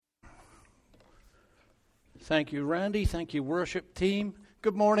Thank you, Randy. Thank you, worship team.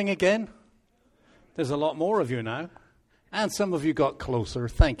 Good morning again. There's a lot more of you now. And some of you got closer.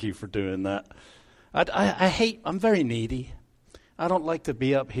 Thank you for doing that. I'm very needy. I don't like to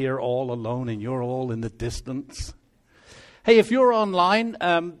be up here all alone and you're all in the distance. Hey, if you're online,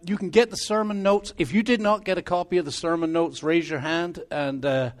 you can get the sermon notes. If you did not get a copy of the sermon notes, raise your hand and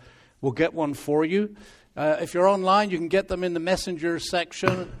we'll get one for you. If you're online, you can get them in the messenger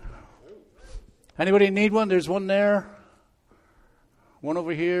section. Anybody need one? There's one there. One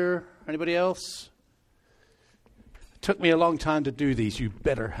over here. Anybody else? It took me a long time to do these. You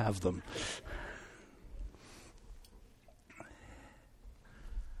better have them.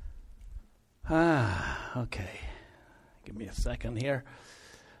 Okay. Give me a second here.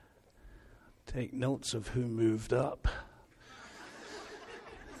 Take notes of who moved up.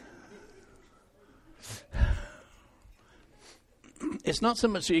 It's not so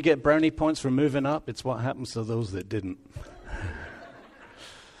much that you get brownie points for moving up, it's what happens to those that didn't.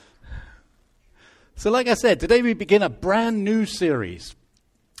 So like I said, today we begin a brand new series.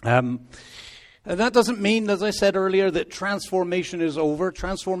 And that doesn't mean, as I said earlier, that transformation is over.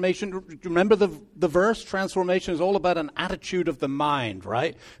 Transformation, remember the verse? Transformation is all about an attitude of the mind,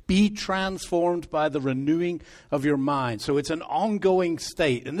 right? Be transformed by the renewing of your mind. So it's an ongoing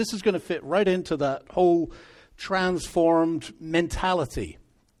state. And this is going to fit right into that whole transformed mentality.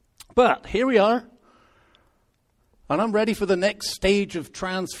 But here we are. And I'm ready for the next stage of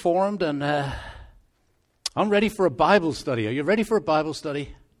transformed. And I'm ready for a Bible study. Are you ready for a Bible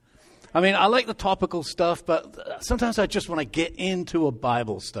study? I mean, I like the topical stuff, but sometimes I just want to get into a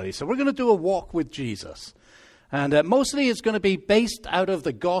Bible study. So we're going to do a walk with Jesus. And mostly it's going to be based out of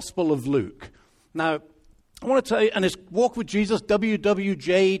the Gospel of Luke. Now, I want to tell you, and it's Walk with Jesus,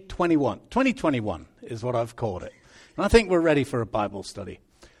 WWJ 2021 is what I've called it. And I think we're ready for a Bible study.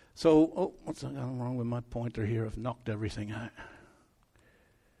 So, what's going wrong with my pointer here? I've knocked everything out.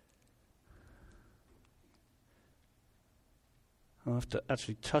 I'll have to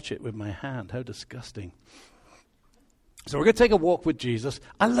actually touch it with my hand. How disgusting. So we're going to take a walk with Jesus.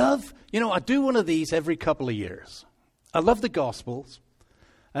 I do one of these every couple of years. I love the Gospels.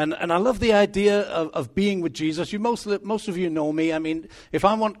 And I love the idea of being with Jesus. Most of you know me. I mean, if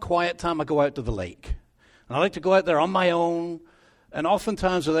I want quiet time, I go out to the lake. And I like to go out there on my own, and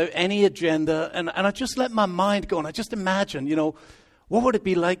oftentimes without any agenda. And I just let my mind go. And I just imagine, what would it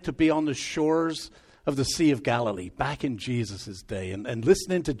be like to be on the shores of the Sea of Galilee back in Jesus' day and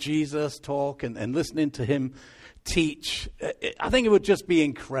listening to Jesus talk and listening to him teach. I think it would just be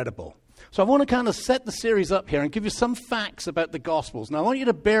incredible. So I want to kind of set the series up here and give you some facts about the Gospels. Now, I want you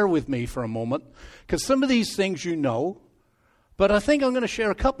to bear with me for a moment, because some of these things you know, but I think I'm going to share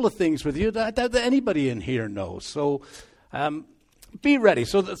a couple of things with you that I doubt that anybody in here knows. So be ready.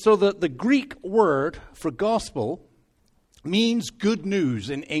 So the Greek word for gospel means good news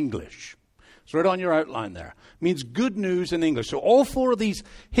in English. It's right on your outline there. It means good news in English. So all four of these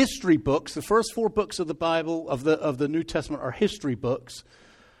history books, the first four books of the Bible, of the New Testament, are history books.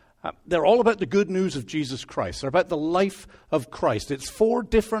 They're all about the good news of Jesus Christ. They're about the life of Christ. It's four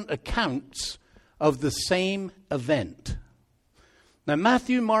different accounts of the same event. Now,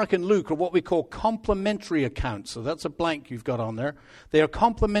 Matthew, Mark, and Luke are what we call complementary accounts. So that's a blank you've got on there. They are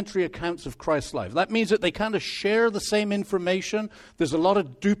complementary accounts of Christ's life. That means that they kind of share the same information. There's a lot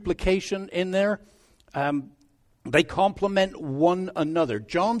of duplication in there. They complement one another.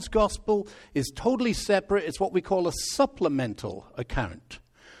 John's gospel is totally separate. It's what we call a supplemental account.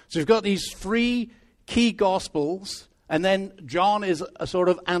 So you've got these three key gospels, and then John is a sort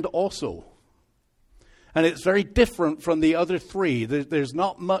of and also. And it's very different from the other three. There's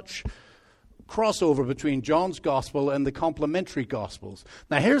not much crossover between John's gospel and the complementary gospels.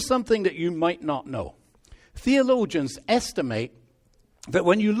 Now, here's something that you might not know. Theologians estimate that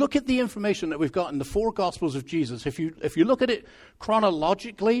when you look at the information that we've got in the four gospels of Jesus, if you look at it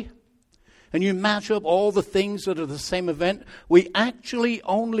chronologically, and you match up all the things that are the same event, we actually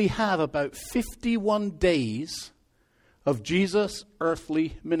only have about 51 days of Jesus'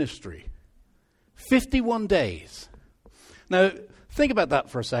 earthly ministry. 51 days. Now, think about that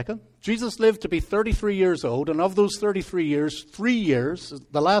for a second. Jesus lived to be 33 years old, and of those 33 years, 3 years,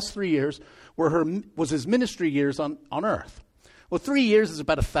 the last 3 years, was his ministry years on earth. Well, 3 years is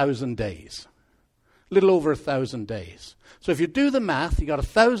about 1,000 days. A little over 1,000 days. So if you do the math, you got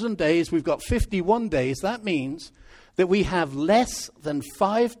 1,000 days, we've got 51 days. That means that we have less than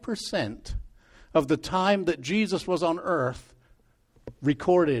 5% of the time that Jesus was on earth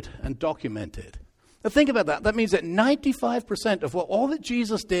recorded and documented. Now think about that. That means that 95% of all that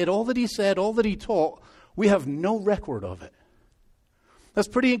Jesus did, all that he said, all that he taught, we have no record of it. That's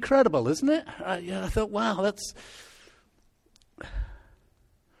pretty incredible, isn't it? I thought, wow, that's...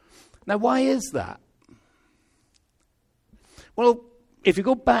 Now, why is that? Well, if you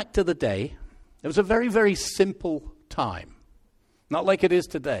go back to the day, it was a very, very simple time. Not like it is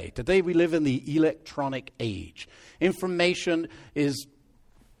today. Today we live in the electronic age. Information is...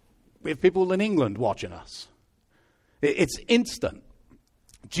 We have people in England watching us. It's instant.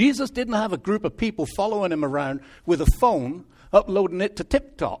 Jesus didn't have a group of people following him around with a phone, uploading it to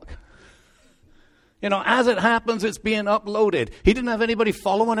TikTok. You know, as it happens, it's being uploaded. He didn't have anybody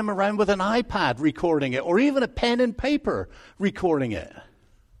following him around with an iPad recording it, or even a pen and paper recording it.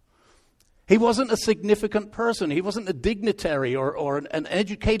 He wasn't a significant person. He wasn't a dignitary or an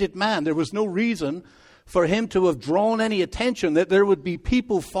educated man. There was no reason for him to have drawn any attention that there would be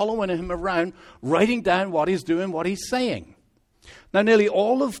people following him around, writing down what he's doing, what he's saying. Now, nearly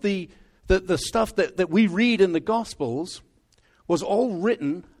all of the stuff that we read in the Gospels was all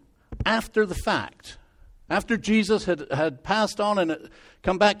written after the fact. After Jesus had passed on and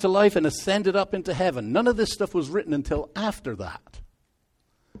come back to life and ascended up into heaven. None of this stuff was written until after that.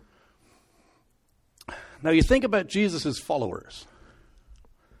 Now, you think about Jesus' followers.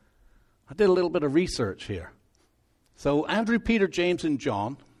 I did a little bit of research here. So Andrew, Peter, James, and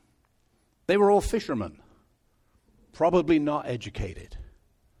John, they were all fishermen, probably not educated.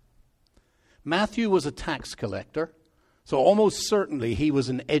 Matthew was a tax collector, so almost certainly he was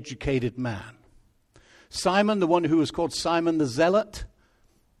an educated man. Simon, the one who was called Simon the Zealot,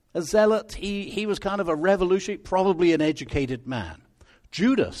 a zealot, he was kind of a revolutionary, probably an educated man.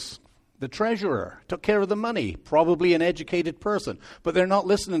 Judas, the treasurer, took care of the money, probably an educated person. But they're not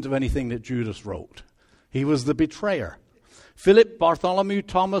listening to anything that Judas wrote. He was the betrayer. Philip, Bartholomew,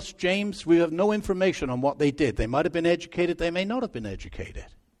 Thomas, James, we have no information on what they did. They might have been educated, they may not have been educated.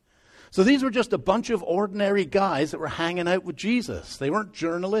 So these were just a bunch of ordinary guys that were hanging out with Jesus. They weren't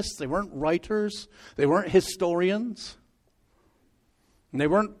journalists, they weren't writers, they weren't historians, and they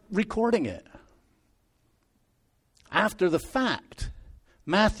weren't recording it. After the fact,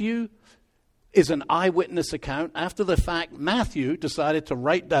 Matthew is an eyewitness account. After the fact, Matthew decided to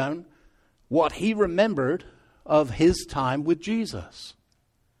write down what he remembered of his time with Jesus.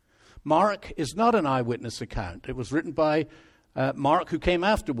 Mark is not an eyewitness account. It was written by Mark, who came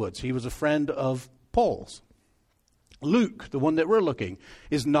afterwards. He was a friend of Paul's. Luke, the one that we're looking,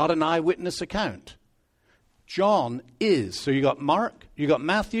 is not an eyewitness account. John is. So you got Mark, you got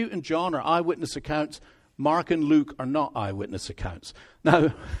Matthew and John are eyewitness accounts. Mark and Luke are not eyewitness accounts.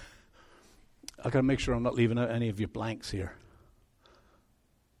 Now, I've got to make sure I'm not leaving out any of your blanks here.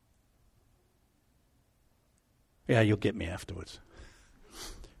 Yeah, you'll get me afterwards.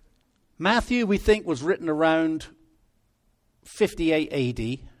 Matthew, we think, was written around 58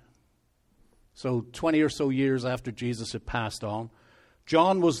 AD, so 20 or so years after Jesus had passed on.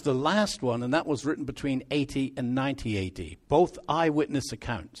 John was the last one, and that was written between 80 and 90 AD, both eyewitness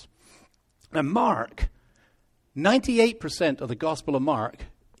accounts. Now, Mark, 98% of the Gospel of Mark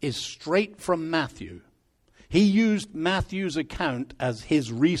is straight from Matthew. He used Matthew's account as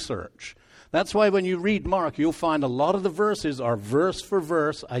his research. That's why when you read Mark, you'll find a lot of the verses are verse for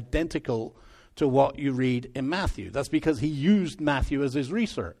verse identical to what you read in Matthew. That's because he used Matthew as his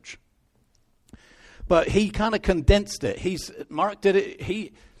research. But he kind of condensed it. Mark did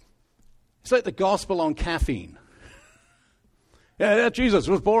it. It's like the gospel on caffeine. Yeah, Jesus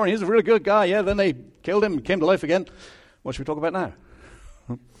was born. He's a really good guy. Yeah, then they killed him and came to life again. What should we talk about now?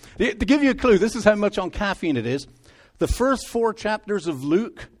 To give you a clue, this is how much on caffeine it is. The first 4 chapters of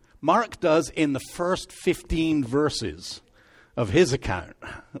Luke, Mark does in the first 15 verses of his account.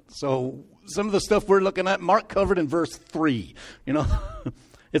 So some of the stuff we're looking at, Mark covered in verse 3. You know,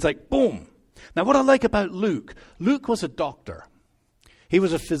 it's like, boom. Now, what I like about Luke was a doctor. He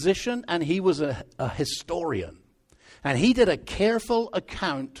was a physician and he was a historian. And he did a careful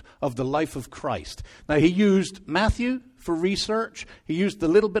account of the life of Christ. Now, he used Matthew for research. He used a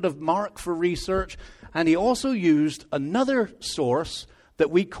little bit of Mark for research. And he also used another source that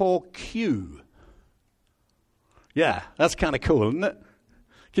we call Q. Yeah, that's kind of cool, isn't it?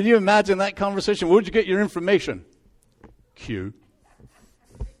 Can you imagine that conversation? Where'd you get your information? Q.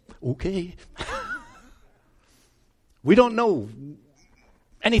 Okay. We don't know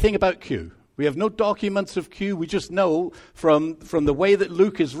anything about Q. We have no documents of Q. We just know from the way that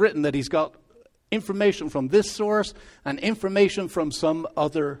Luke is written that he's got information from this source and information from some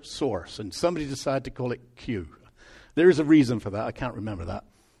other source. And somebody decided to call it Q. There is a reason for that. I can't remember that.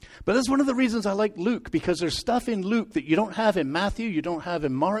 But that's one of the reasons I like Luke, because there's stuff in Luke that you don't have in Matthew, you don't have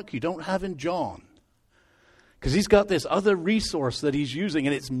in Mark, you don't have in John. Because he's got this other resource that he's using,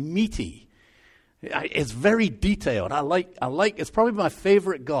 and it's meaty. It's very detailed. I like. It's probably my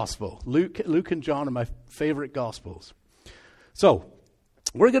favorite gospel. Luke and John are my favorite gospels. So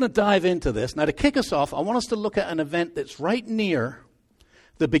we're going to dive into this. Now, to kick us off, I want us to look at an event that's right near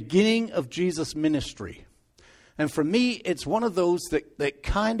the beginning of Jesus' ministry. And for me, it's one of those that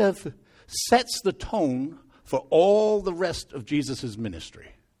kind of sets the tone for all the rest of Jesus' ministry.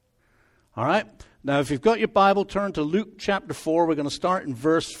 All right? Now, if you've got your Bible, turn to Luke chapter 4. We're going to start in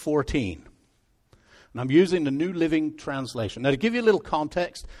verse 14. And I'm using the New Living Translation. Now, to give you a little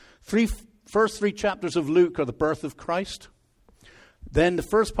context, first three chapters of Luke are the birth of Christ. Then the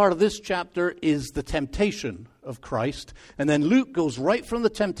first part of this chapter is the temptation of Christ. And then Luke goes right from the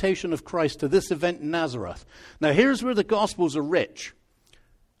temptation of Christ to this event in Nazareth. Now, here's where the Gospels are rich.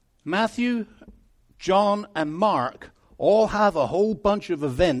 Matthew, John, and Mark all have a whole bunch of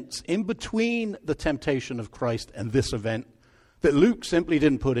events in between the temptation of Christ and this event that Luke simply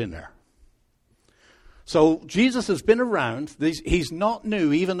didn't put in there. So Jesus has been around. He's not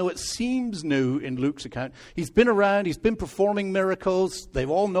new, even though it seems new in Luke's account. He's been around. He's been performing miracles. They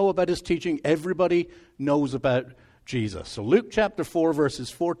all know about his teaching. Everybody knows about Jesus. So Luke chapter 4, verses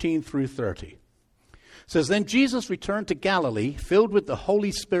 14 through 30. Says, Then Jesus returned to Galilee, filled with the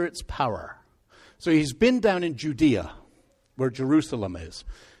Holy Spirit's power. So he's been down in Judea, where Jerusalem is.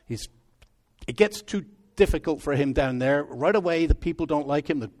 It gets too difficult for him down there. Right away, the people don't like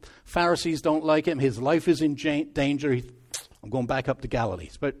him. The Pharisees don't like him. His life is in danger. I'm going back up to Galilee.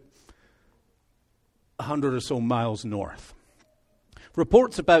 It's about 100 or so miles north.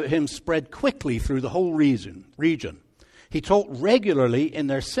 Reports about him spread quickly through the whole region. He taught regularly in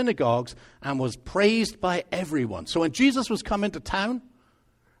their synagogues and was praised by everyone. So when Jesus was coming to town,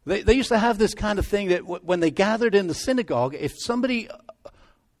 they used to have this kind of thing that when they gathered in the synagogue, if somebody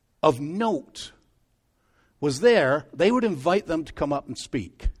of note was there, they would invite them to come up and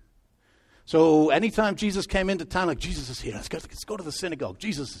speak. So anytime Jesus came into town, like, Jesus is here. Let's go to the synagogue.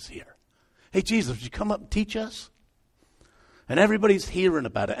 Jesus is here. Hey, Jesus, would you come up and teach us? And everybody's hearing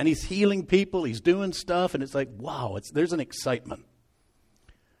about it. And he's healing people. He's doing stuff. And it's like, wow, there's an excitement.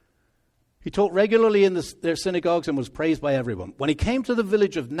 He taught regularly in their synagogues and was praised by everyone. When he came to the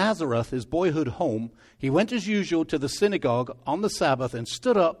village of Nazareth, his boyhood home, he went as usual to the synagogue on the Sabbath and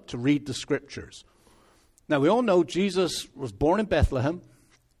stood up to read the scriptures. Now, we all know Jesus was born in Bethlehem,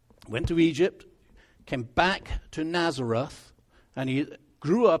 went to Egypt, came back to Nazareth, and he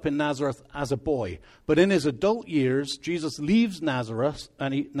grew up in Nazareth as a boy. But in his adult years, Jesus leaves Nazareth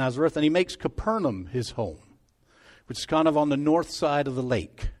and he makes Capernaum his home, which is kind of on the north side of the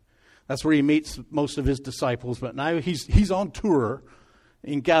lake. That's where he meets most of his disciples. But now he's on tour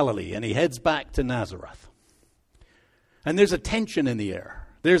in Galilee, and he heads back to Nazareth. And there's a tension in the air.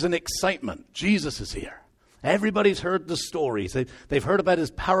 There's an excitement. Jesus is here. Everybody's heard the stories. They've heard about his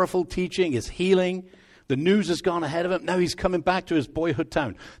powerful teaching, his healing. The news has gone ahead of him. Now he's coming back to his boyhood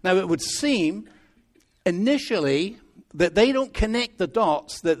town. Now it would seem initially that they don't connect the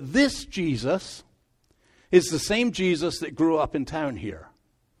dots that this Jesus is the same Jesus that grew up in town here.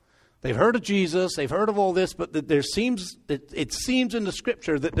 They've heard of Jesus, they've heard of all this, but it seems in the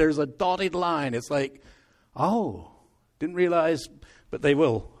scripture that there's a dotted line. It's like, oh, didn't realize, but they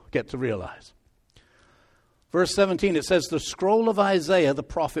will get to realize. Verse 17, it says, the scroll of Isaiah, the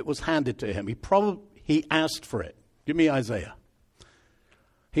prophet, was handed to him. He asked for it. Give me Isaiah.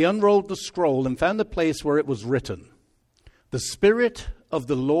 He unrolled the scroll and found the place where it was written, the Spirit of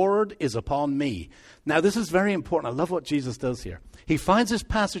the Lord is upon me. Now, this is very important. I love what Jesus does here. He finds this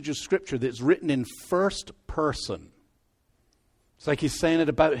passage of Scripture that's written in first person. It's like he's saying it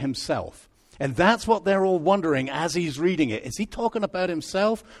about himself. And that's what they're all wondering as he's reading it. Is he talking about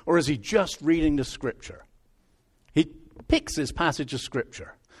himself, or is he just reading the Scripture? He picks this passage of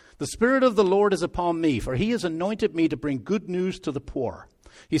Scripture. The Spirit of the Lord is upon me, for he has anointed me to bring good news to the poor.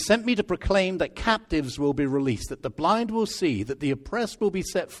 He sent me to proclaim that captives will be released, that the blind will see, that the oppressed will be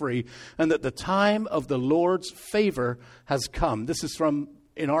set free, and that the time of the Lord's favor has come. This is from,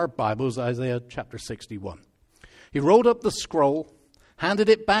 in our Bibles, Isaiah chapter 61. He rolled up the scroll, handed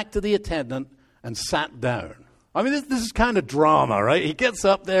it back to the attendant, and sat down. I mean, this is kind of drama, right? He gets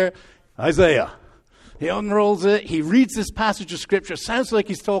up there, Isaiah. He unrolls it. He reads this passage of Scripture. Sounds like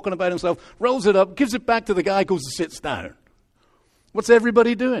he's talking about himself. Rolls it up, gives it back to the guy, goes and sits down. What's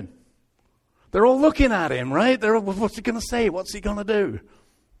everybody doing? They're all looking at him, right? What's he going to say? What's he going to do?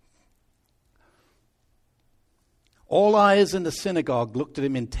 All eyes in the synagogue looked at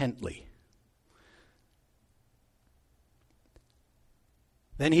him intently.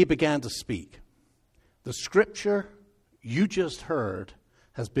 Then he began to speak. The Scripture you just heard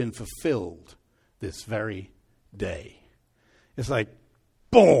has been fulfilled this very day. It's like,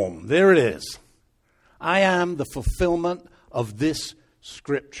 boom, there it is. I am the fulfillment of this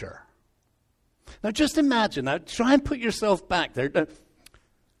scripture. Now just imagine, now try and put yourself back there. Now,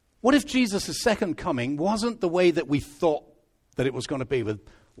 what if Jesus' second coming wasn't the way that we thought that it was going to be, with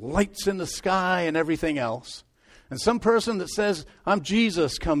lights in the sky and everything else? And some person that says, I'm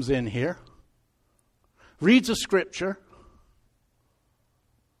Jesus, comes in here, reads a scripture,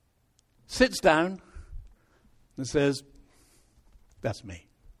 sits down, and says, that's me.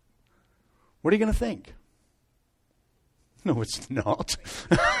 What are you going to think? No, it's not.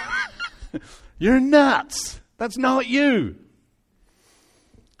 You're nuts. That's not you.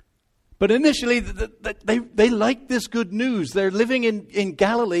 But initially, they like this good news. They're living in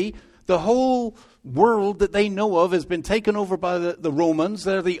Galilee. The whole world that they know of has been taken over by the Romans.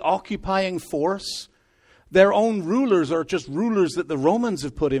 They're the occupying force. Their own rulers are just rulers that the Romans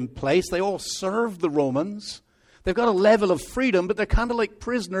have put in place. They all serve the Romans. They've got a level of freedom, but they're kind of like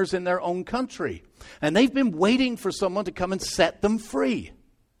prisoners in their own country. And they've been waiting for someone to come and set them free.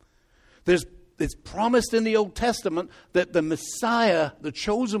 It's promised in the Old Testament that the Messiah, the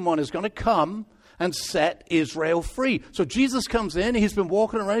chosen one, is going to come and set Israel free. So Jesus comes in. He's been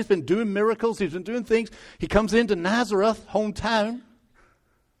walking around. He's been doing miracles. He's been doing things. He comes into Nazareth, hometown.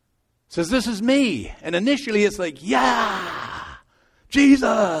 Says, this is me. And initially it's like, yeah,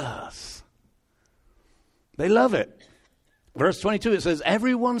 Jesus. They love it. Verse 22, it says,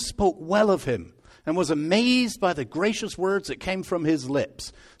 everyone spoke well of him and was amazed by the gracious words that came from his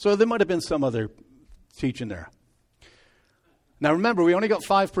lips. So there might have been some other teaching there. Now remember, we only got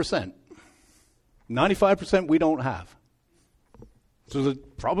 5%. 95% we don't have. So there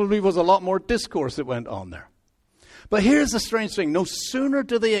probably was a lot more discourse that went on there. But here's the strange thing. No sooner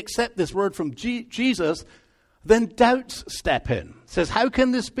do they accept this word from Jesus than doubts step in. It says, how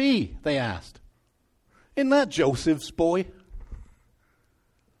can this be? They asked. Isn't that Joseph's boy?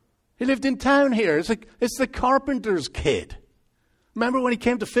 He lived in town here. It's the carpenter's kid. Remember when he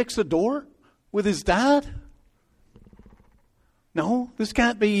came to fix the door with his dad? No, this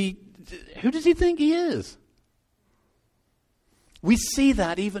can't be. Who does he think he is? We see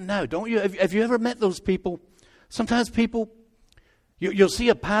that even now, don't you? Have you ever met those people? Sometimes people, you'll see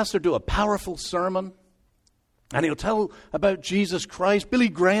a pastor do a powerful sermon, and he'll tell about Jesus Christ, Billy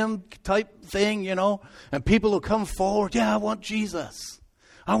Graham type thing, and people will come forward, yeah, I want Jesus.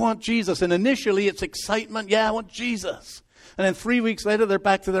 I want Jesus. And initially it's excitement. Yeah, I want Jesus. And then 3 weeks later, they're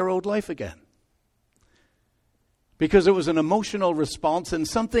back to their old life again. Because it was an emotional response and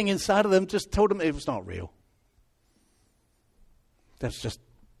something inside of them just told them it was not real. That's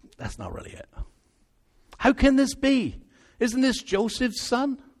not really it. How can this be? Isn't this Joseph's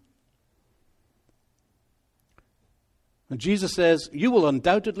son? And Jesus says, you will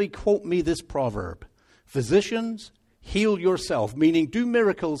undoubtedly quote me this proverb. Physicians, heal yourself, meaning do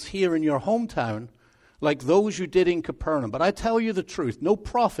miracles here in your hometown like those you did in Capernaum. But I tell you the truth, no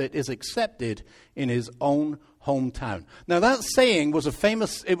prophet is accepted in his own hometown. Now that saying was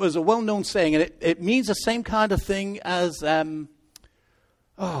it was a well-known saying, and it means the same kind of thing as,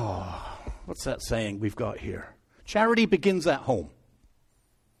 what's that saying we've got here? Charity begins at home.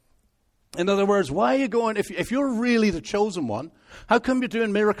 In other words, why are you going, if you're really the chosen one, how come you're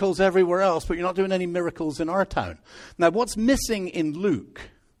doing miracles everywhere else, but you're not doing any miracles in our town? Now, what's missing in Luke?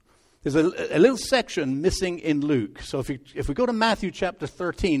 There's a little section missing in Luke. So if we go to Matthew chapter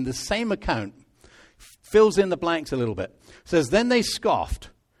 13, the same account fills in the blanks a little bit. It says, then they scoffed.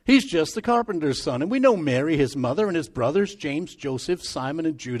 He's just the carpenter's son. And we know Mary, his mother, and his brothers, James, Joseph, Simon,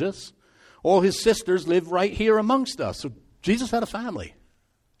 and Judas. All his sisters live right here amongst us. So Jesus had a family.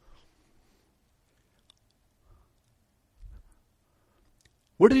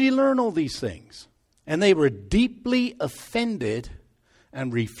 Where did he learn all these things? And they were deeply offended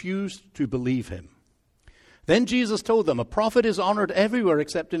and refused to believe him. Then Jesus told them, a prophet is honored everywhere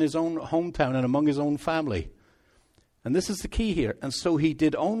except in his own hometown and among his own family. And this is the key here. And so he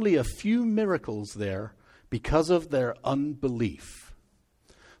did only a few miracles there because of their unbelief.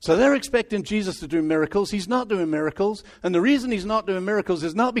 So they're expecting Jesus to do miracles. He's not doing miracles. And the reason he's not doing miracles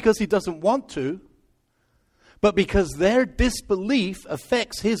is not because he doesn't want to, but because their disbelief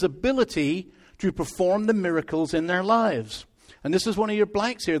affects his ability to perform the miracles in their lives. And this is one of your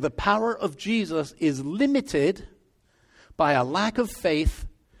blanks here. The power of Jesus is limited by a lack of faith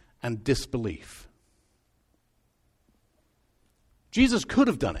and disbelief. Jesus could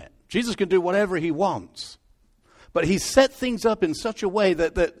have done it. Jesus can do whatever he wants. But he set things up in such a way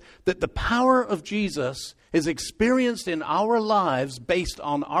that the power of Jesus is experienced in our lives based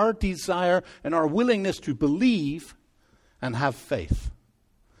on our desire and our willingness to believe and have faith,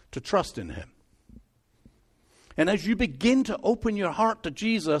 to trust in him. And as you begin to open your heart to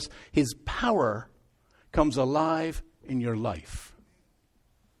Jesus, his power comes alive in your life.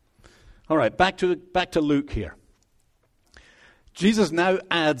 All right, back to Luke here. Jesus now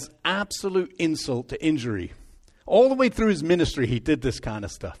adds absolute insult to injury. All the way through his ministry, he did this kind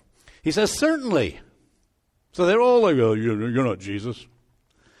of stuff. He says, certainly. So they're all like, oh, you're not Jesus.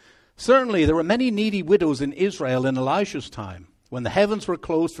 Certainly, there were many needy widows in Israel in Elisha's time, when the heavens were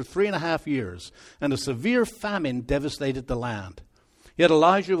closed for 3.5 years, and a severe famine devastated the land. Yet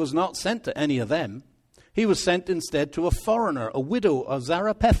Elijah was not sent to any of them. He was sent instead to a foreigner, a widow of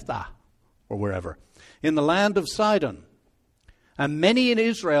Zarephath, or wherever, in the land of Sidon. And many in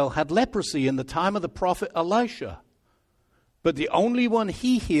Israel had leprosy in the time of the prophet Elisha. But the only one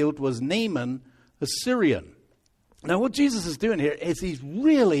he healed was Naaman, a Syrian. Now what Jesus is doing here is he's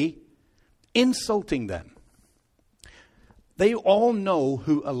really insulting them. They all know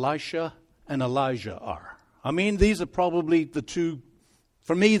who Elisha and Elijah are. I mean, these are probably the two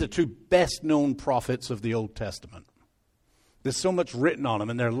best known prophets of the Old Testament. There's so much written on them,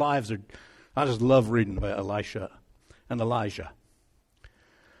 and their lives are, I just love reading about Elisha and Elijah.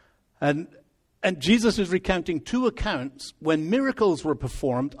 And Jesus is recounting 2 accounts when miracles were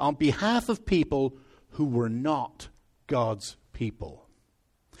performed on behalf of people who were not God's people.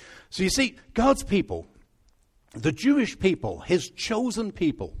 So you see, God's people, the Jewish people, his chosen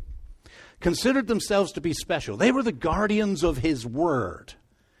people, considered themselves to be special. They were the guardians of his word.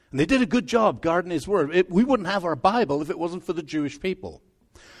 And they did a good job guarding his word. We wouldn't have our Bible if it wasn't for the Jewish people.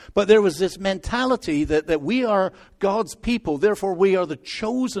 But there was this mentality that we are God's people, therefore we are the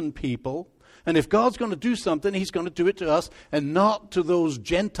chosen people. And if God's going to do something, he's going to do it to us and not to those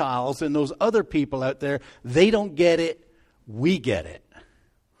Gentiles and those other people out there. They don't get it, we get it.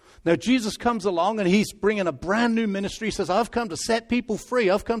 Now Jesus comes along and he's bringing a brand new ministry. He says, I've come to set people free.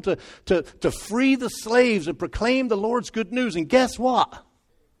 I've come to free the slaves and proclaim the Lord's good news. And guess what?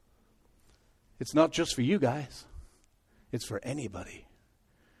 It's not just for you guys. It's for anybody.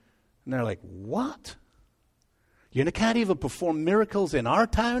 And they're like, what? You can't even perform miracles in our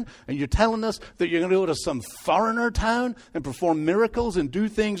town, and you're telling us that you're going to go to some foreigner town and perform miracles and do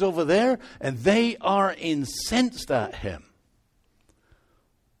things over there? And they are incensed at him.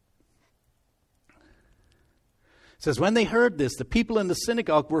 It says, when they heard this, the people in the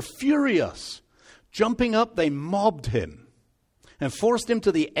synagogue were furious. Jumping up, they mobbed him and forced him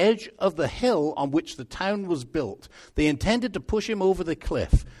to the edge of the hill on which the town was built. They intended to push him over the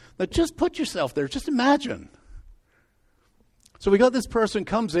cliff. Now just put yourself there. Just imagine. So we got this person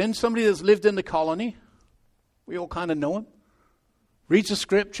comes in, somebody that's lived in the colony. We all kind of know him. Reads the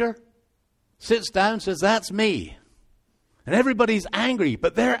scripture, sits down, says, that's me. And everybody's angry,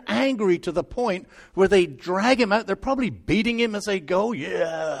 but they're angry to the point where they drag him out. They're probably beating him as they go.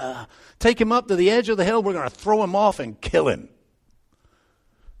 Yeah. Take him up to the edge of the hill. We're going to throw him off and kill him.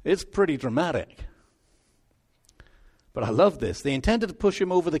 It's pretty dramatic. But I love this. They intended to push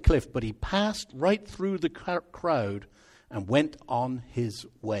him over the cliff, but he passed right through the crowd and went on his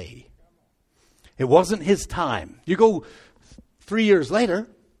way. It wasn't his time. You go 3 years later,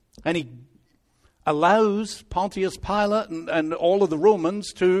 and he allows Pontius Pilate and all of the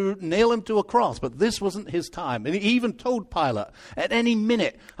Romans to nail him to a cross. But this wasn't his time. And he even told Pilate, at any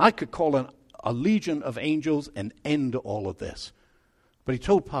minute, I could call a legion of angels and end all of this. But he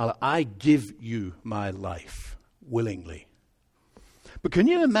told Pilate, I give you my life willingly. But can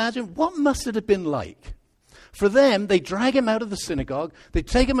you imagine what must it have been like? For them, they drag him out of the synagogue. They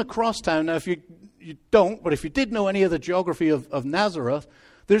take him across town. Now, if you don't, but if you did know any of the geography of Nazareth,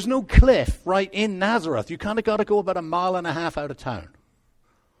 there's no cliff right in Nazareth. You kind of got to go about 1.5 miles out of town.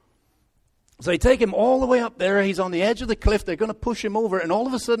 So they take him all the way up there. He's on the edge of the cliff. They're going to push him over. And all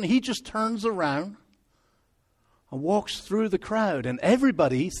of a sudden, he just turns around and walks through the crowd. And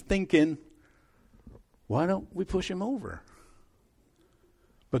everybody's thinking, why don't we push him over?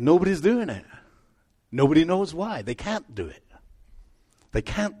 But nobody's doing it. Nobody knows why. They can't do it. They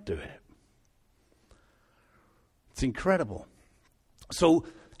can't do it. It's incredible. So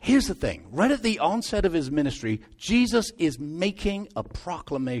here's the thing. Right at the onset of his ministry, Jesus is making a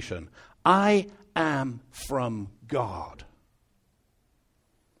proclamation. I am from God.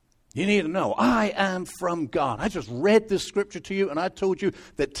 You need to know, I am from God. I just read this scripture to you, and I told you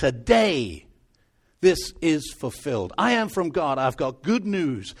that today this is fulfilled. I am from God. I've got good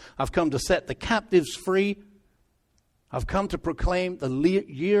news. I've come to set the captives free. I've come to proclaim the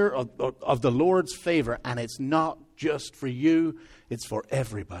year of the Lord's favor. And it's not just for you. It's for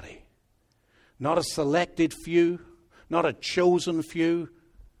everybody. Not a selected few. Not a chosen few.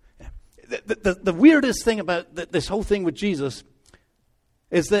 The weirdest thing about this whole thing with Jesus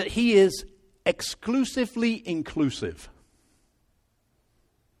is that he is exclusively inclusive.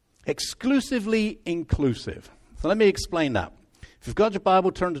 Exclusively inclusive. So let me explain that. If you've got your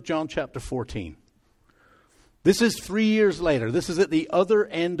Bible, turn to John chapter 14. This is 3 years later. This is at the other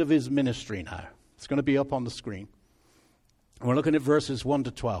end of his ministry now. It's going to be up on the screen. And we're looking at verses 1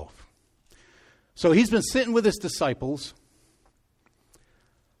 to 12. So he's been sitting with his disciples,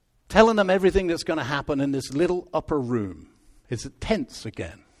 telling them everything that's going to happen in this little upper room. It's tense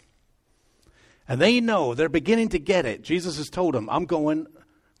again. And they know, they're beginning to get it. Jesus has told them, I'm going,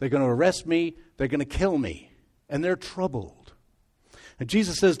 they're going to arrest me, they're going to kill me. And they're troubled. And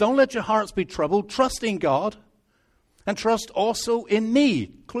Jesus says, don't let your hearts be troubled. Trust in God and trust also in me.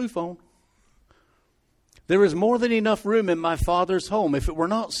 Clue phone. There is more than enough room in my Father's home. If it were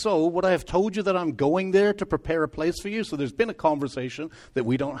not so, would I have told you that I'm going there to prepare a place for you? So there's been a conversation that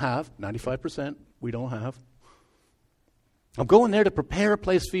we don't have. 95% we don't have. I'm going there to prepare a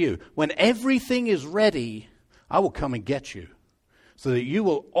place for you. When everything is ready, I will come and get you, so that you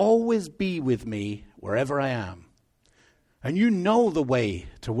will always be with me wherever I am. And you know the way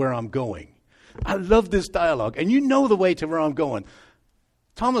to where I'm going. I love this dialogue. And you know the way to where I'm going.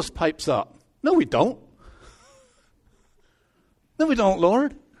 Thomas pipes up. No, we don't. No, we don't,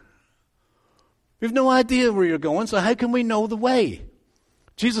 Lord. We have no idea where you're going, so how can we know the way?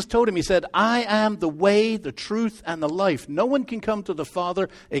 Jesus told him, he said, I am the way, the truth, and the life. No one can come to the Father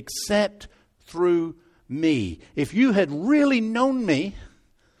except through me. If you had really known me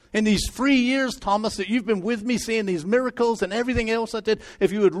in these 3 years, Thomas, that you've been with me seeing these miracles and everything else I did,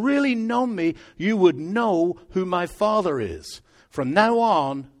 if you had really known me, you would know who my Father is. From now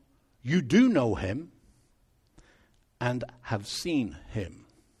on, you do know him and have seen him.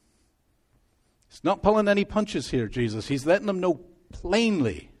 He's not pulling any punches here, Jesus. He's letting them know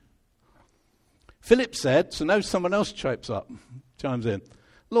plainly. Philip said, so now someone else chimes in,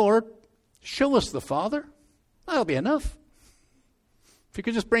 Lord, show us the Father. That'll be enough. If you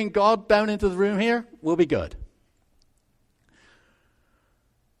could just bring God down into the room here, we'll be good.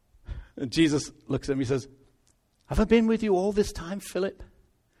 And Jesus looks at him, he says, have I been with you all this time, Philip?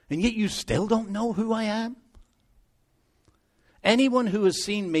 And yet you still don't know who I am? Anyone who has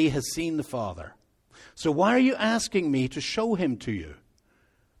seen me has seen the Father. So why are you asking me to show him to you?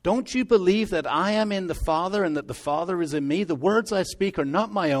 Don't you believe that I am in the Father and that the Father is in me? The words I speak are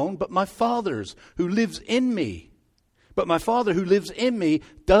not my own, but my Father's who lives in me. But my Father who lives in me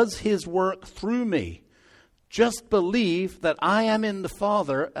does his work through me. Just believe that I am in the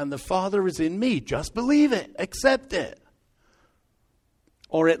Father and the Father is in me. Just believe it. Accept it.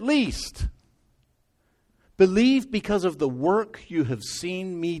 Or at least believe because of the work you have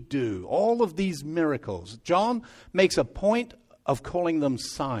seen me do. All of these miracles. John makes a point of calling them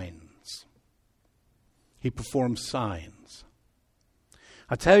signs. He performs signs.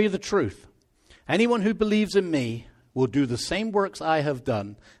 I tell you the truth. Anyone who believes in me will do the same works I have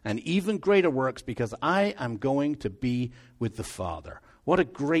done, and even greater works, because I am going to be with the Father. What a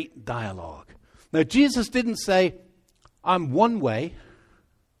great dialogue. Now, Jesus didn't say, I'm one way,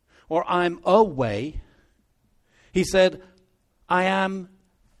 or I'm a way. He said, I am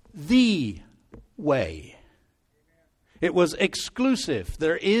the way. It was exclusive.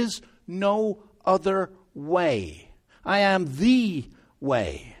 There is no other way. I am the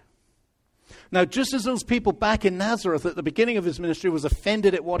way. Now, just as those people back in Nazareth at the beginning of his ministry was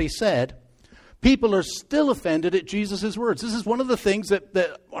offended at what he said, people are still offended at Jesus' words. This is one of the things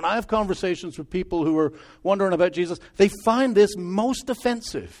that when I have conversations with people who are wondering about Jesus, they find this most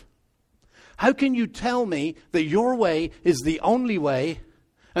offensive. How can you tell me that your way is the only way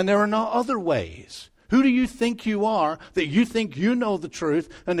and there are no other ways? Who do you think you are, that you think you know the truth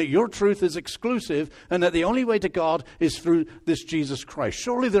and that your truth is exclusive and that the only way to God is through this Jesus Christ?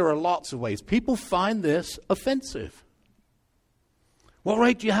 Surely there are lots of ways. People find this offensive. What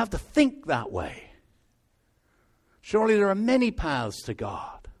right do you have to think that way? Surely there are many paths to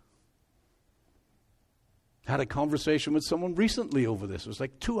God. I had a conversation with someone recently over this. It was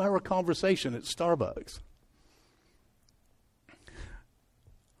like a 2-hour conversation at Starbucks.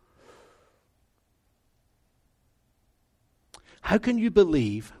 How can you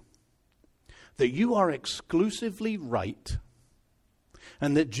believe that you are exclusively right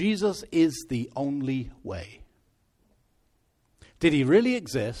and that Jesus is the only way? Did he really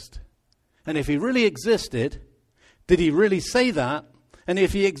exist? And if he really existed, did he really say that? And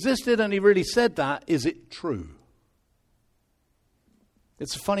if he existed and he really said that, is it true?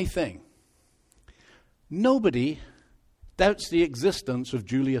 It's a funny thing. Nobody doubts the existence of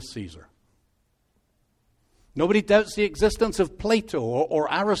Julius Caesar. Nobody doubts the existence of Plato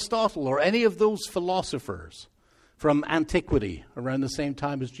or Aristotle or any of those philosophers from antiquity around the same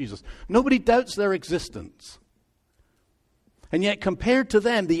time as Jesus. Nobody doubts their existence. And yet, compared to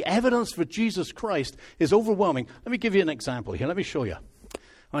them, the evidence for Jesus Christ is overwhelming. Let me give you an example here. Let me show you.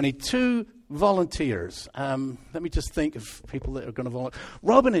 I need 2 volunteers. Let me just think of people that are going to volunteer.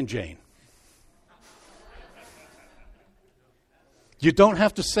 Robin and Jane. You don't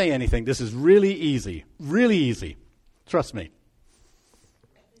have to say anything. This is really easy. Really easy. Trust me.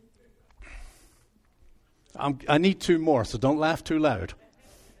 I need 2 more, so don't laugh too loud.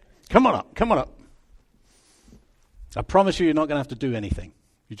 Come on up. Come on up. I promise you're not going to have to do anything.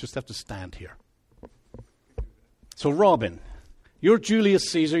 You just have to stand here. So, Robin, you're Julius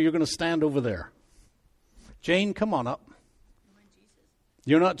Caesar. You're going to stand over there. Jane, come on up.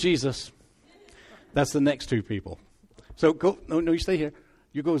 You're not Jesus. That's the next 2 people. So, go. No, you stay here.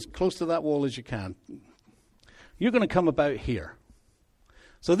 You go as close to that wall as you can. You're going to come about here.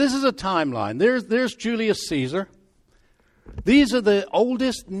 So this is a timeline. There's Julius Caesar. These are the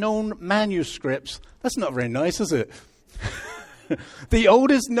oldest known manuscripts. That's not very nice, is it? The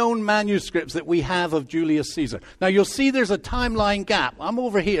oldest known manuscripts that we have of Julius Caesar. Now you'll see there's a timeline gap. I'm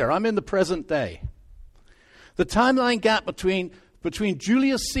over here. I'm in the present day. The timeline gap between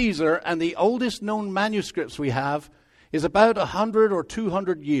Julius Caesar and the oldest known manuscripts we have is about 100 or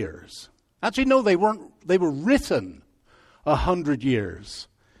 200 years. Actually, no, they weren't. They were written 100 years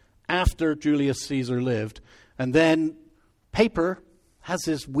after Julius Caesar lived. And then paper has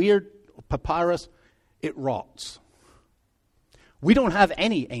this weird papyrus. It rots. We don't have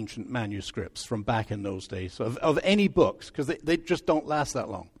any ancient manuscripts from back in those days of any books because they just don't last that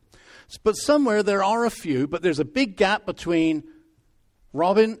long. But somewhere there are a few, but there's a big gap between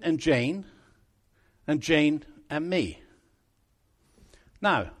Robin and Jane and me.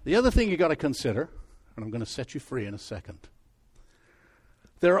 Now, the other thing you've got to consider, and I'm going to set you free in a second.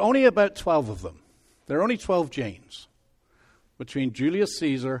 There are only about 12 of them. There are only 12 Janes between Julius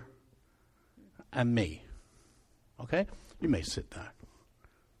Caesar and me. Okay? You may sit down.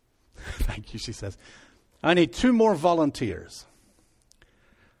 Thank you, she says. I need 2 more volunteers.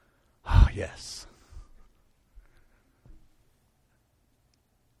 Ah, yes.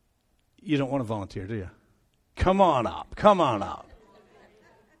 You don't want to volunteer, do you? Come on up. Come on up.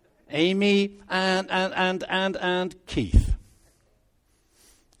 Amy and Keith.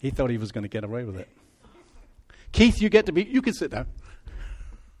 He thought he was going to get away with it. Keith, you can sit down.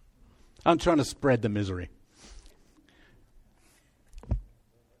 I'm trying to spread the misery.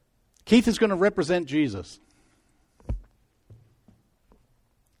 Keith is going to represent Jesus.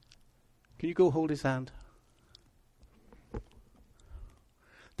 Can you go hold his hand?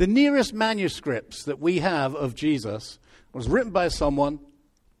 The nearest manuscripts that we have of Jesus was written by someone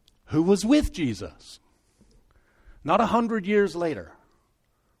who was with Jesus. Not 100 years later.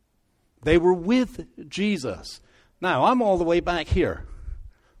 They were with Jesus. Now, I'm all the way back here.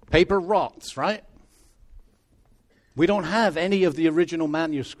 Paper rots, right? We don't have any of the original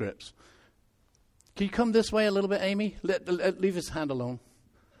manuscripts. Can you come this way a little bit, Amy? Leave his hand alone.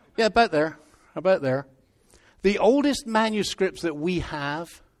 Yeah, about there. About there. The oldest manuscripts that we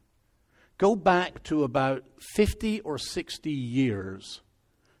have go back to about 50 or 60 years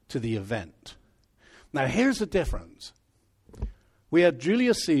to the event. Now, here's the difference. We had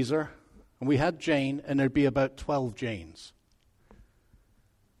Julius Caesar, and we had Jane, and there'd be about 12 Janes.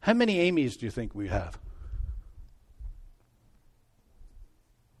 How many Amy's do you think we have?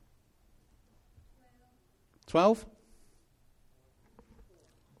 12?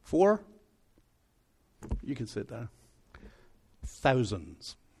 4? You can sit down.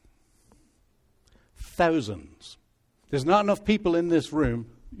 Thousands. Thousands. There's not enough people in this room.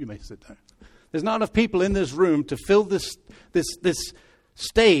 You may sit down. There's not enough people in this room to fill this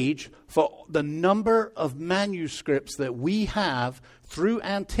stage for the number of manuscripts that we have through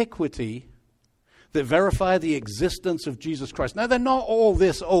antiquity that verify the existence of Jesus Christ. Now, they're not all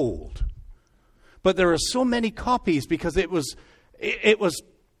this old, but there are so many copies because it was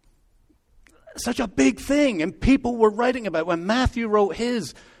such a big thing, and people were writing about it. When Matthew wrote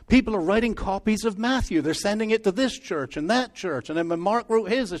his, people are writing copies of Matthew. They're sending it to this church and that church. And then when Mark wrote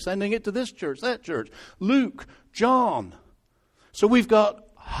his, they're sending it to this church, that church. Luke, John. So we've got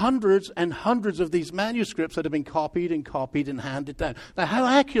hundreds and hundreds of these manuscripts that have been copied and handed down. Now, how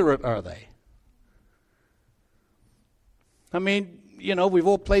accurate are they? I mean, you know, we've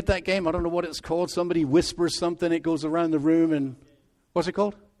all played that game. I don't know what it's called. Somebody whispers something, it goes around the room, and what's it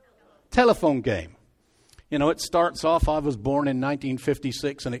called? Telephone game. You know, it starts off, I was born in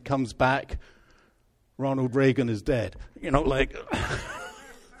 1956, and it comes back, Ronald Reagan is dead. You know, like,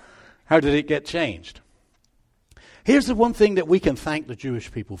 how did it get changed? Here's the one thing that we can thank the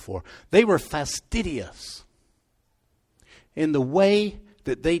Jewish people for. They were fastidious in the way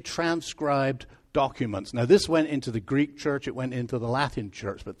that they transcribed documents. Now, this went into the Greek church, it went into the Latin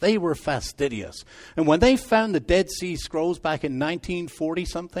church, but they were fastidious. And when they found the Dead Sea Scrolls back in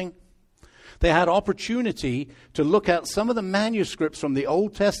 1940-something, they had opportunity to look at some of the manuscripts from the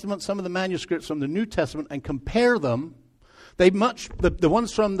Old Testament, some of the manuscripts from the New Testament, and compare them. The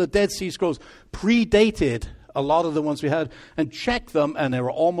ones from the Dead Sea Scrolls predated a lot of the ones we had, and checked them, and they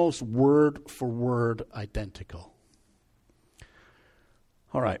were almost word for word identical.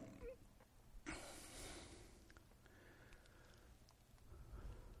 All right.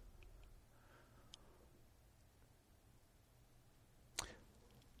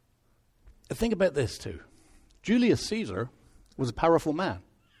 Think about this too. Julius Caesar was a powerful man.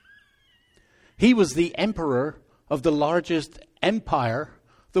 He was the emperor of the largest empire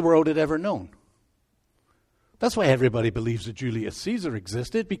the world had ever known. That's why everybody believes that Julius Caesar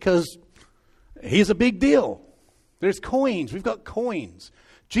existed, because he's a big deal. There's coins. We've got coins.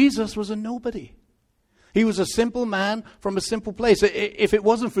 Jesus was a nobody. He was a simple man from a simple place. If it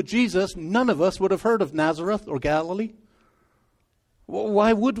wasn't for Jesus, none of us would have heard of Nazareth or Galilee.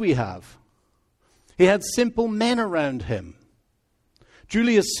 Why would we have? He had simple men around him.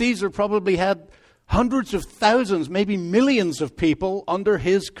 Julius Caesar probably had hundreds of thousands, maybe millions of people under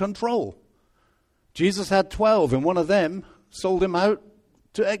his control. Jesus had 12, and one of them sold him out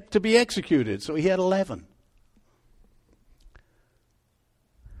to be executed, so he had 11.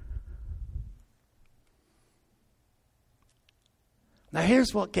 Now,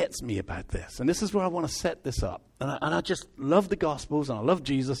 here's what gets me about this, and this is where I want to set this up. And I just love the Gospels, and I love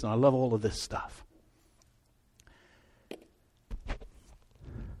Jesus, and I love all of this stuff.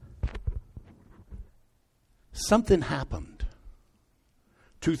 Something happened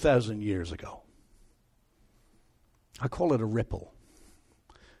 2,000 years ago. I call it a ripple.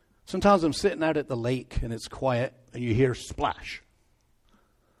 Sometimes I'm sitting out at the lake and it's quiet and you hear splash.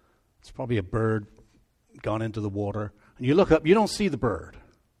 It's probably a bird gone into the water. And you look up, you don't see the bird.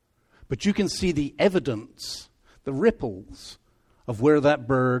 But you can see the evidence, the ripples of where that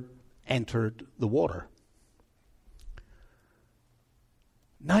bird entered the water.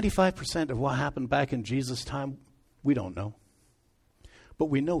 95% of what happened back in Jesus' time, we don't know. But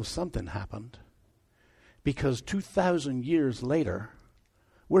we know something happened, because 2,000 years later,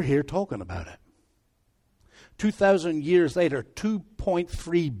 we're here talking about it. 2,000 years later,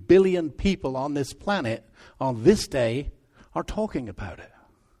 2.3 billion people on this planet on this day are talking about it.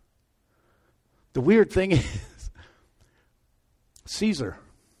 The weird thing is, Caesar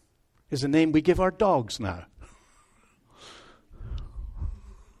is a name we give our dogs now.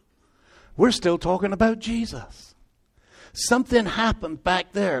 We're still talking about Jesus. Something happened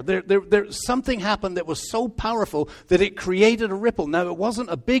back there. Something happened that was so powerful that it created a ripple. Now, it wasn't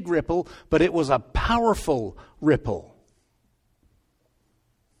a big ripple, but it was a powerful ripple.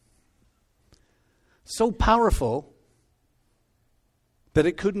 So powerful that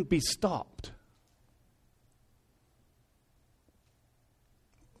it couldn't be stopped.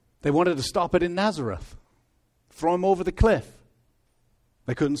 They wanted to stop it in Nazareth. Throw him over the cliff.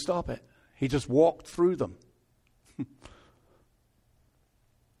 They couldn't stop it. He just walked through them.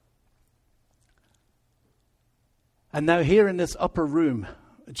 And now here in this upper room,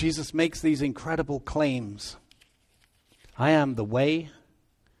 Jesus makes these incredible claims. I am the way.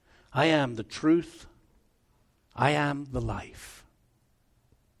 I am the truth. I am the life.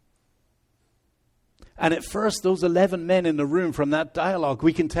 And at first, those 11 men in the room from that dialogue,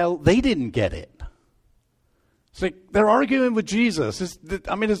 we can tell they didn't get it. It's like they're arguing with Jesus.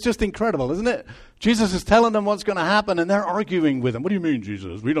 It's just incredible, isn't it? Jesus is telling them what's going to happen, and they're arguing with him. What do you mean,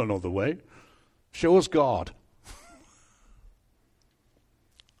 Jesus? We don't know the way. Show us God.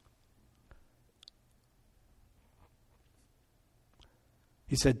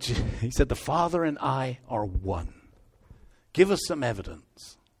 He said, the Father and I are one. Give us some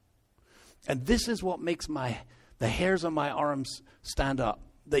evidence. And this is what makes the hairs on my arms stand up.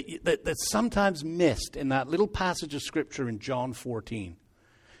 That's sometimes missed in that little passage of Scripture in John 14.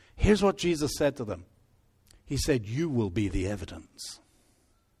 Here's what Jesus said to them. He said, you will be the evidence.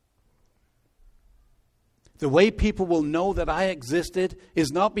 The way people will know that I existed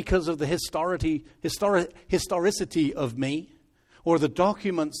is not because of the historicity of me, or the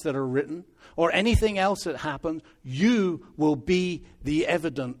documents that are written, or anything else that happened. You will be the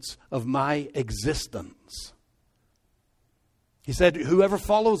evidence of my existence. He said, whoever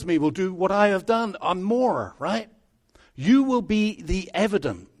follows me will do what I have done and more, right? You will be the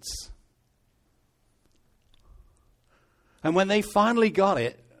evidence. And when they finally got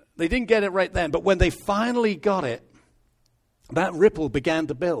it, they didn't get it right then, but when they finally got it, that ripple began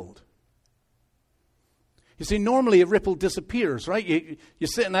to build. You see, normally a ripple disappears, right? You're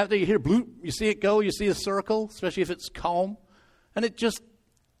sitting out there, you hear bloop, you see it go, you see a circle, especially if it's calm, and it just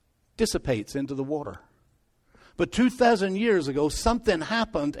dissipates into the water. But 2,000 years ago, something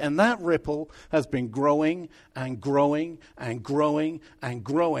happened, and that ripple has been growing and growing and growing and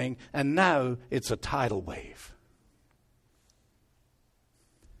growing, and now it's a tidal wave.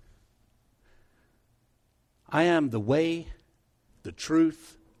 I am the way, the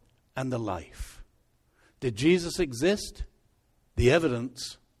truth, and the life. Did Jesus exist? The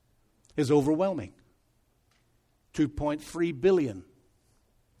evidence is overwhelming. 2.3 billion.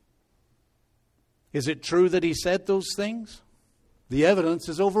 Is it true that he said those things? The evidence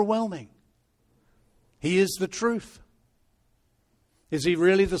is overwhelming. He is the truth. Is he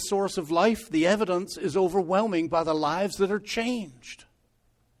really the source of life? The evidence is overwhelming by the lives that are changed.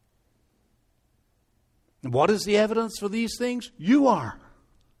 And what is the evidence for these things? You are.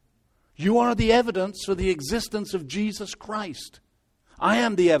 You are the evidence for the existence of Jesus Christ. I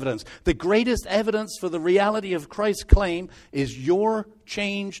am the evidence. The greatest evidence for the reality of Christ's claim is your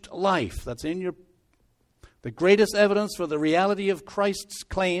changed life. That's in your... The greatest evidence for the reality of Christ's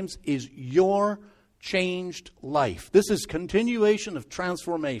claims is your changed life. This is continuation of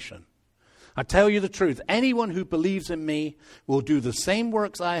transformation. I tell you the truth, anyone who believes in me will do the same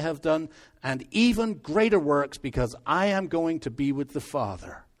works I have done and even greater works, because I am going to be with the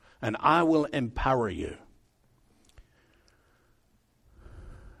Father and I will empower you.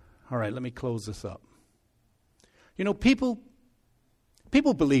 All right, let me close this up. You know, people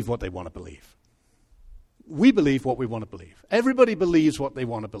believe what they want to believe. We believe what we want to believe. Everybody believes what they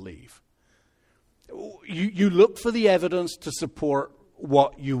want to believe. You look for the evidence to support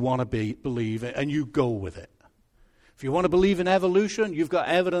what you want to believe, and you go with it. If you want to believe in evolution, you've got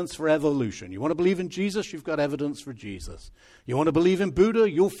evidence for evolution. You want to believe in Jesus, you've got evidence for Jesus. You want to believe in Buddha,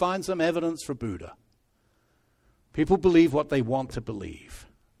 you'll find some evidence for Buddha. People believe what they want to believe,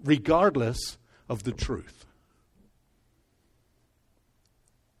 regardless of the truth.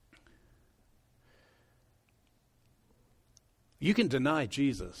 You can deny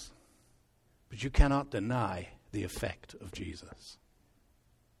Jesus, but you cannot deny the effect of Jesus.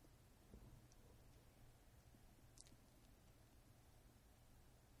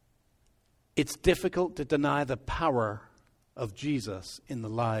 It's difficult to deny the power of Jesus in the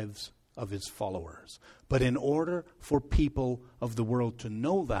lives of his followers. But in order for people of the world to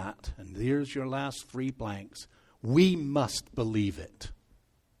know that, and here's your last 3 blanks, we must believe it.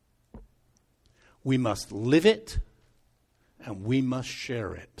 We must live it, and we must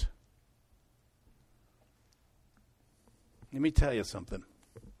share it. Let me tell you something.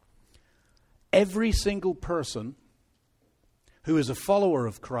 Every single person who is a follower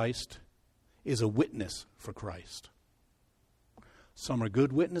of Christ is a witness for Christ. Some are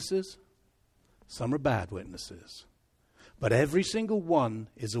good witnesses, some are bad witnesses. But every single one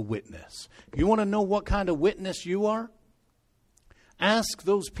is a witness. You want to know what kind of witness you are? Ask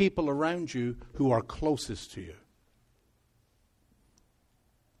those people around you who are closest to you.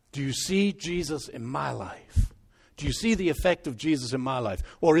 Do you see Jesus in my life? Do you see the effect of Jesus in my life?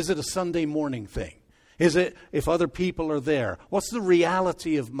 Or is it a Sunday morning thing? Is it if other people are there? What's the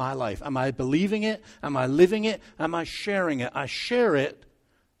reality of my life? Am I believing it? Am I living it? Am I sharing it? I share it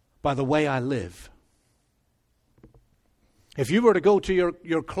by the way I live. If you were to go to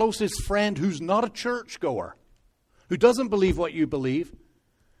your closest friend who's not a churchgoer, who doesn't believe what you believe,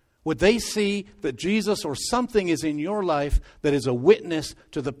 would they see that Jesus or something is in your life that is a witness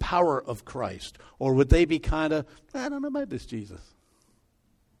to the power of Christ? Or would they be kind of, I don't know about this Jesus.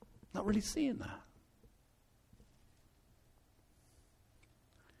 Not really seeing that.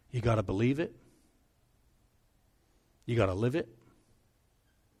 You got to believe it. You got to live it.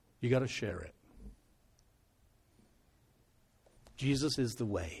 You got to share it. Jesus is the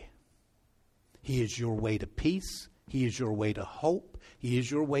way. He is your way to peace. He is your way to hope. He is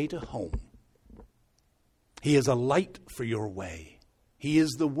your way to home. He is a light for your way. He is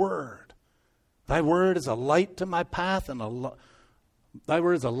the Word. Thy word is a light to my path, and thy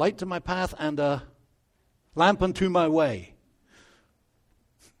word is a light to my path and a lamp unto my way.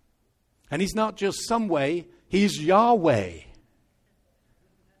 And he's not just some way, he's Yahweh.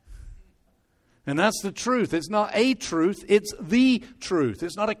 And that's the truth. It's not a truth, it's the truth.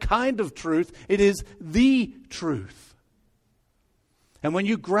 It's not a kind of truth, it is the truth. And when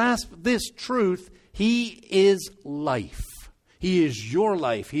you grasp this truth, he is life. He is your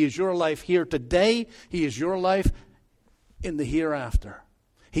life. He is your life here today. He is your life in the hereafter.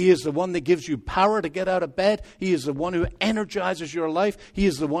 He is the one that gives you power to get out of bed. He is the one who energizes your life. He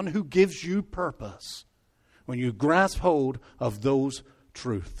is the one who gives you purpose. When you grasp hold of those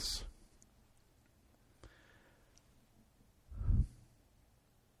truths.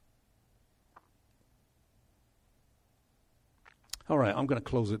 All right, I'm going to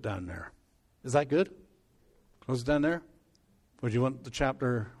close it down there. Is that good? Close it down there? Or do you want the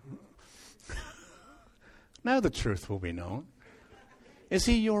chapter? Now the truth will be known. Is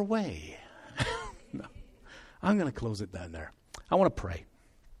he your way? No. I'm going to close it down there. I want to pray.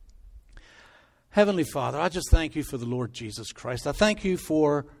 Heavenly Father, I just thank you for the Lord Jesus Christ. I thank you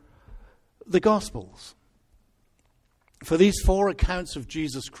for the Gospels, for these 4 accounts of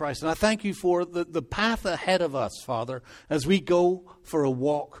Jesus Christ. And I thank you for the path ahead of us, Father, as we go for a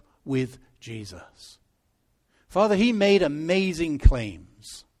walk with Jesus. Father, he made amazing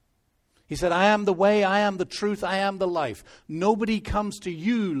claims. He said, I am the way, I am the truth, I am the life. Nobody comes to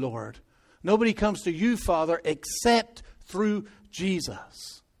you, Lord. Nobody comes to you, Father, except through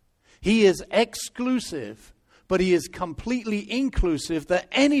Jesus. He is exclusive, but he is completely inclusive, that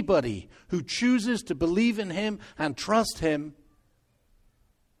anybody who chooses to believe in him and trust him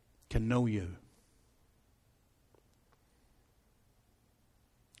can know you.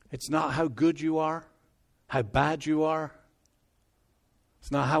 It's not how good you are, how bad you are.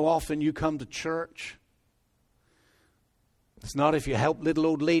 It's not how often you come to church. It's not if you help little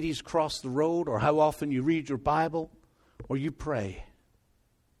old ladies cross the road, or how often you read your Bible or you pray.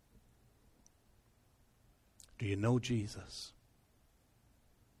 Do you know Jesus?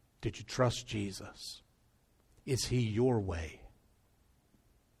 Did you trust Jesus? Is he your way?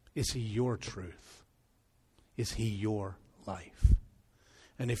 Is he your truth? Is he your life?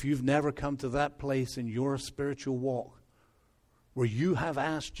 And if you've never come to that place in your spiritual walk where you have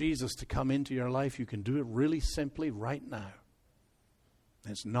asked Jesus to come into your life, you can do it really simply right now.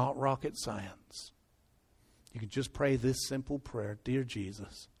 It's not rocket science. You can just pray this simple prayer. Dear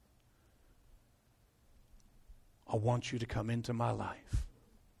Jesus, I want you to come into my life.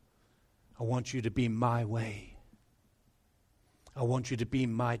 I want you to be my way. I want you to be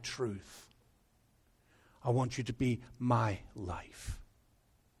my truth. I want you to be my life.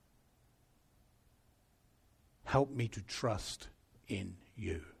 Help me to trust in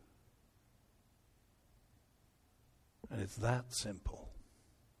you. And it's that simple.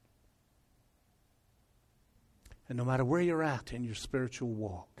 And no matter where you're at in your spiritual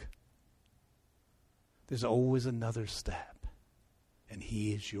walk, there's always another step, and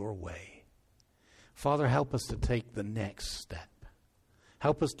he is your way. Father, help us to take the next step.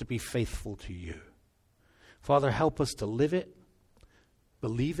 Help us to be faithful to you. Father, help us to live it,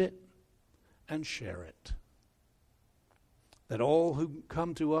 believe it, and share it. That all who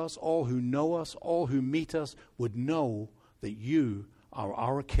come to us, all who know us, all who meet us would know that you are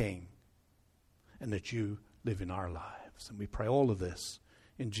our King and that you live in our lives. And we pray all of this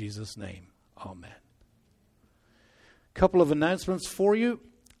in Jesus' name. Amen. Couple of announcements for you.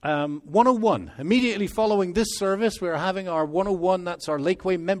 101. Immediately following this service, we're having our 101. That's our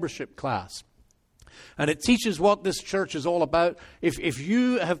Lakeway membership class. And it teaches what this church is all about. If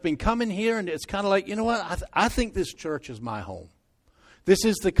you have been coming here and it's kind of like, you know what, I think this church is my home. This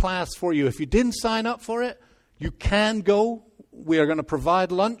is the class for you. If you didn't sign up for it, you can go. We are going to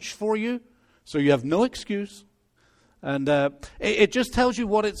provide lunch for you, so you have no excuse. And it just tells you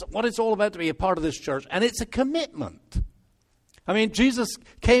what it's all about to be a part of this church. And it's a commitment. I mean, Jesus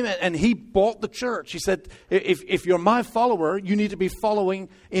came and he bought the church. He said, if you're my follower, you need to be following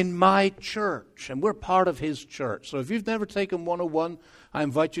in my church. And we're part of his church. So if you've never taken 101, I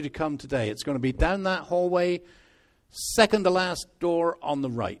invite you to come today. It's going to be down that hallway, second to last door on the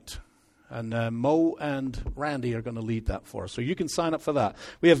right. And Mo and Randy are going to lead that for us. So you can sign up for that.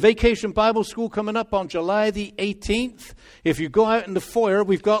 We have Vacation Bible School coming up on July the 18th. If you go out in the foyer,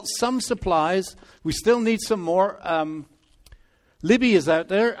 we've got some supplies. We still need some more. Libby is out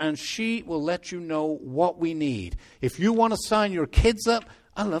there, and she will let you know what we need. If you want to sign your kids up,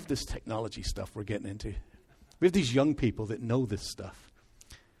 I love this technology stuff we're getting into. We have these young people that know this stuff.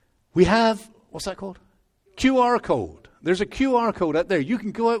 We have, what's that called? QR code. There's a QR code out there. You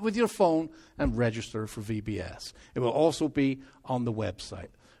can go out with your phone and register for VBS. It will also be on the website.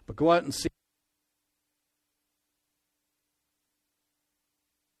 But go out and see.